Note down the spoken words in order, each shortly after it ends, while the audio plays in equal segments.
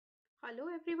Hello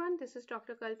everyone, this is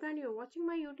Dr. Kalpa and you're watching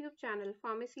my YouTube channel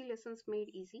Pharmacy Lessons Made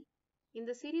Easy. In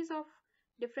the series of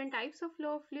different types of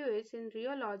flow of fluids in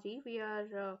rheology, we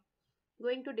are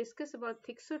going to discuss about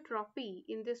thixotropy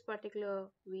in this particular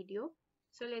video.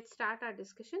 So let's start our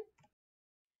discussion.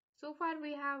 So far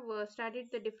we have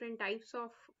studied the different types of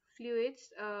fluids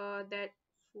that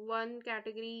one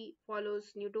category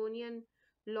follows Newtonian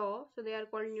law, so they are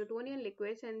called Newtonian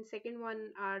liquids, and second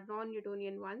one are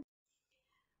non-Newtonian ones.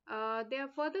 They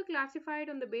are further classified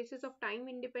on the basis of time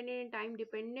independent and time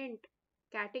dependent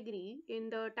category. In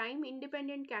the time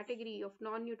independent category of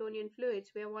non-Newtonian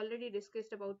fluids, we have already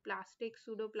discussed about plastic,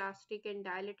 pseudoplastic and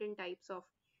dilatant types of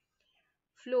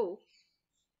flow,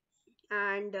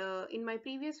 and in my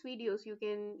previous videos you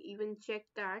can even check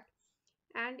that.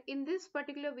 And in this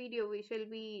particular video we shall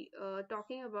be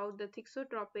talking about the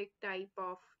thixotropic type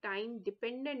of time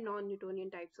dependent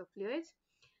non-Newtonian types of fluids.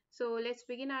 So let's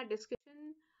begin our discussion.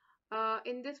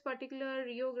 In this particular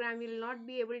rheogram, you will not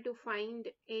be able to find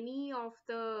any of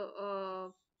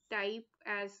the type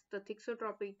as the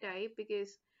thixotropic type,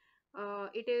 because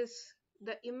it is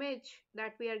the image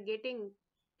that we are getting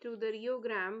through the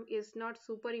rheogram is not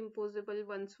superimposable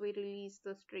once we release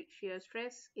the shear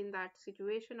stress in that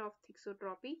situation of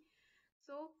thixotropy.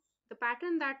 So the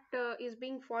pattern that is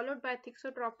being followed by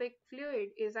thixotropic fluid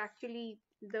is actually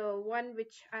the one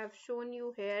which I have shown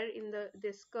you here in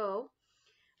this curve.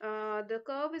 The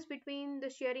curve is between the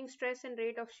shearing stress and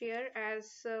rate of shear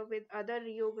as with other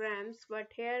rheograms, but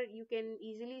here you can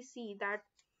easily see that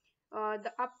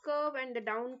the up curve and the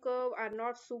down curve are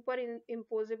not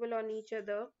superimposable on each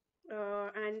other,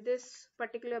 and this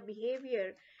particular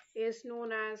behavior is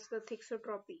known as the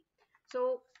thixotropy.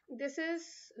 So this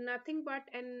is nothing but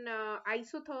an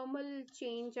isothermal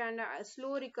change and a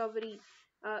slow recovery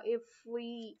if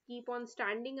we keep on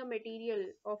standing a material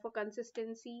of a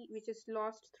consistency which is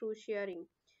lost through shearing.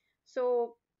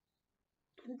 So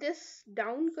this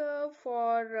down curve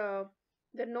for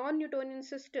the non-Newtonian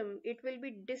system, it will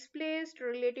be displaced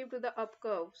relative to the up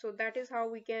curve. So that is how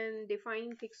we can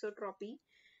define thixotropy.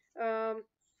 Um,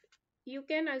 you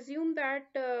can assume that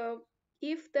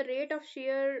if the rate of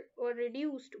shear were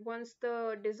reduced once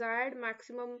the desired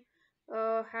maximum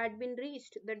had been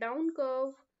reached, the down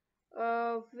curve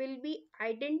will be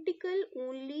identical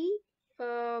only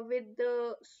with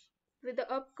the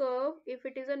up curve if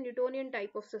it is a Newtonian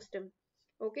type of system.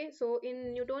 Okay, so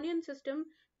in Newtonian system,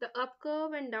 the up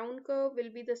curve and down curve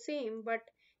will be the same, but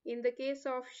in the case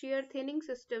of shear thinning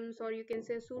systems, or you can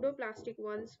say pseudoplastic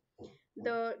ones,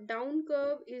 the down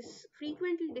curve is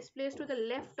frequently displaced to the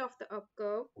left of the up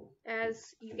curve,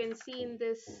 as you can see in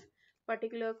this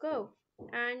particular curve.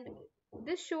 And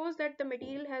this shows that the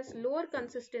material has lower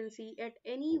consistency at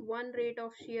any one rate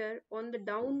of shear on the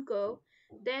down curve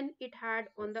than it had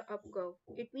on the up curve.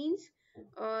 It means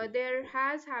there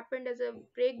has happened as a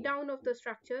breakdown of the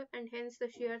structure and hence the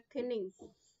shear thinning.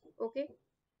 Okay,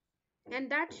 and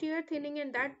that shear thinning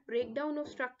and that breakdown of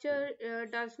structure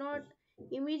does not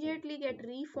immediately get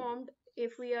reformed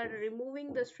if we are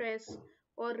removing the stress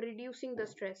or reducing the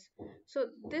stress. So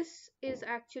this is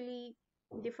actually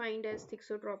defined as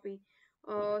thixotropy.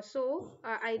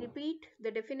 I repeat the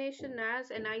definition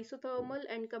as an isothermal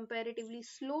and comparatively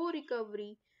slow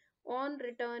recovery on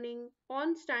returning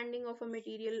on standing of a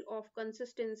material of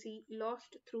consistency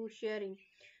lost through shearing.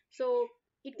 So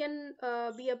it can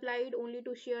be applied only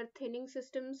to shear thinning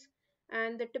systems,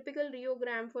 and the typical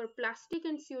rheogram for plastic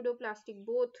and pseudoplastic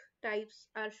both types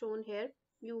are shown here.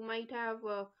 You might have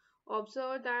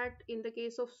observed that in the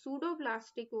case of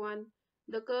pseudoplastic one,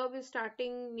 the curve is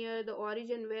starting near the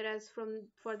origin, whereas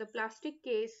for the plastic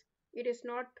case, it is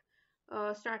not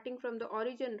starting from the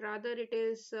origin, rather it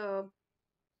is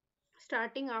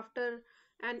starting after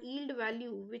an yield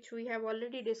value which we have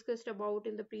already discussed about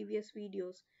in the previous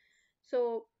videos.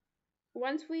 So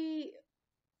once we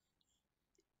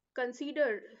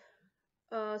consider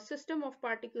a system of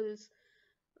particles,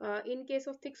 in case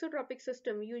of thixotropic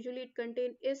system, usually it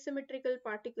contains asymmetrical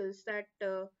particles that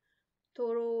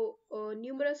through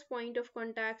numerous point of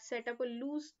contact set up a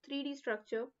loose 3D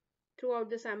structure throughout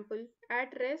the sample.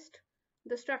 At rest,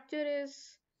 the structure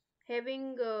is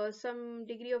having some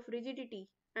degree of rigidity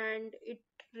and it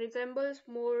resembles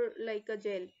more like a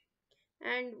gel.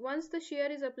 And once the shear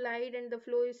is applied and the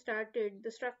flow is started,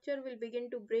 the structure will begin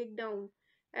to break down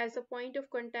as the point of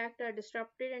contact are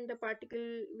disrupted and the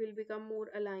particle will become more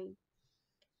aligned.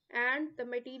 And the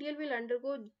material will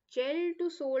undergo gel to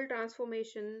sol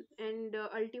transformation, and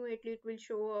ultimately it will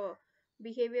show a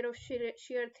behavior of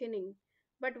shear thinning.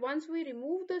 But once we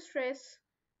remove the stress,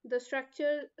 the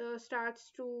structure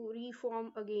starts to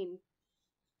reform again.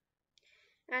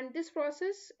 And this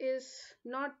process is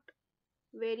not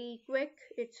very quick,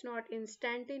 it's not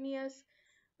instantaneous.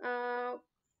 uh,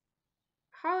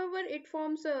 However, it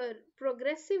forms a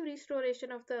progressive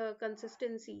restoration of the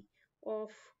consistency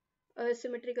of a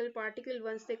symmetrical particle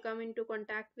once they come into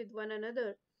contact with one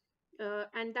another.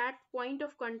 And that point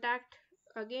of contact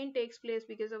again takes place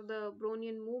because of the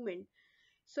Brownian movement.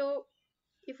 So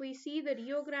if we see the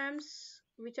rheograms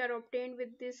which are obtained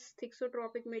with these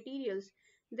thixotropic materials,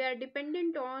 they are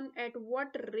dependent on at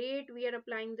what rate we are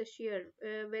applying the shear,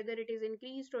 whether it is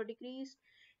increased or decreased,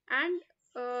 and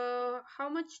how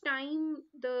much time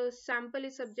the sample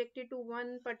is subjected to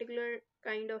one particular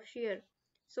kind of shear.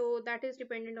 So that is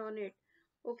dependent on it.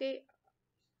 Okay,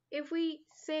 if we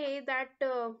say that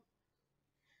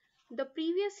the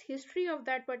previous history of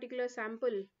that particular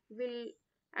sample will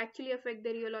actually affect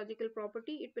the rheological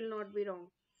property, it will not be wrong.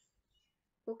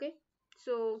 Okay,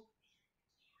 so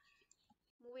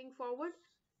moving forward,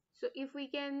 so if we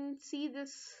can see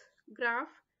this graph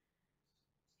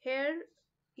here,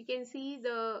 you can see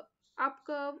the up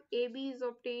curve AB is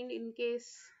obtained in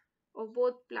case of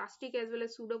both plastic as well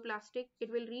as pseudoplastic.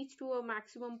 It will reach to a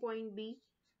maximum point B,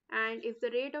 and if the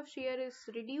rate of shear is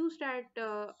reduced at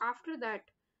after that,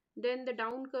 then the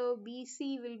down curve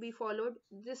BC will be followed.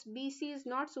 This BC is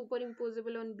not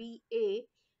superimposable on BA,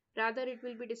 rather it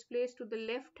will be displaced to the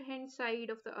left hand side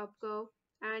of the up curve.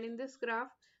 And in this graph,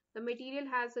 the material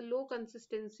has a low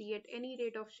consistency at any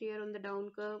rate of shear on the down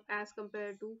curve as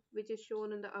compared to which is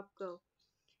shown on the up curve.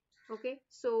 Okay,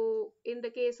 so in the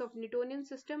case of Newtonian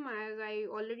system, as I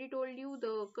already told you,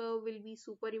 the curve will be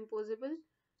superimposable.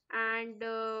 And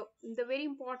the very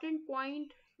important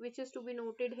point which is to be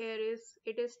noted here is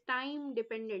it is time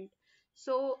dependent.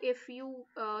 So if you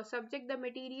subject the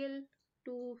material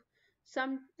to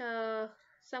some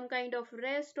kind of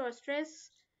rest or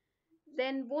stress,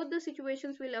 then both the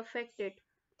situations will affect it.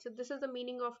 So this is the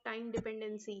meaning of time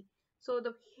dependency. So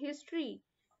the history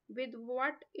with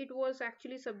what it was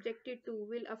actually subjected to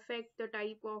will affect the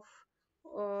type of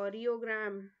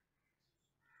rheogram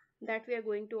that we are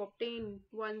going to obtain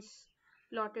once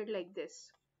plotted like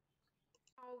this.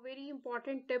 Now, very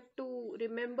important tip to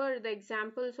remember the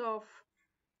examples of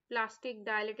plastic,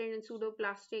 dilated and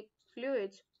pseudoplastic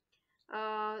fluids.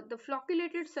 The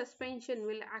flocculated suspension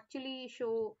will actually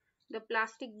show the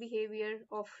plastic behavior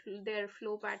of their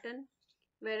flow pattern,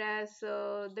 whereas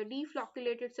the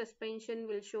deflocculated suspension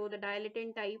will show the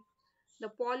dilatant type. The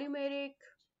polymeric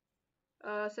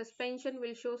suspension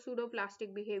will show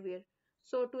pseudoplastic behavior.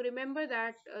 So to remember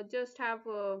that, just have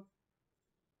a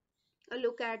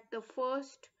look at the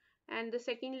first and the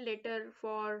second letter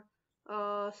for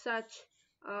such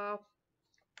uh,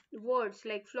 words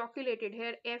like flocculated.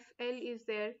 Here FL is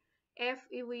there. F,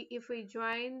 if we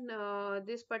join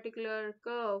this particular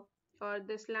curve or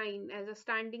this line as a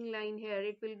standing line here,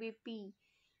 it will be P.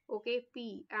 Okay,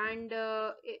 P. And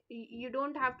you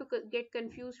don't have to get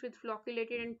confused with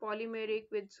flocculated and polymeric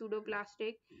with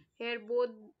pseudoplastic. Here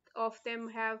both of them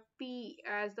have P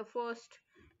as the first,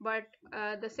 but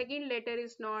the second letter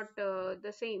is not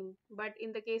the same. But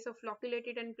in the case of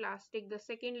flocculated and plastic, the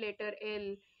second letter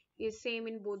L is same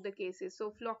in both the cases.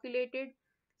 So flocculated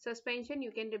suspension,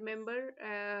 you can remember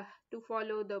to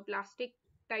follow the plastic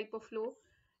type of flow.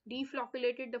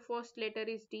 Deflocculated, the first letter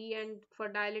is D, and for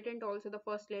dilatant also the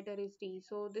first letter is D.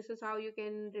 So this is how you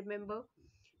can remember.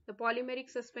 The polymeric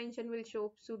suspension will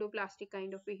show pseudoplastic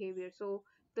kind of behavior. So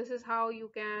this is how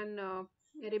you can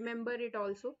remember it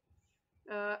also.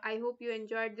 I hope you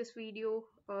enjoyed this video.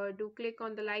 Do click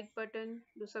on the like button,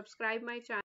 do subscribe my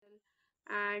channel,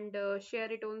 and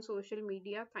share it on social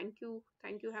media. Thank you.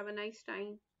 Thank you. Have a nice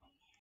time.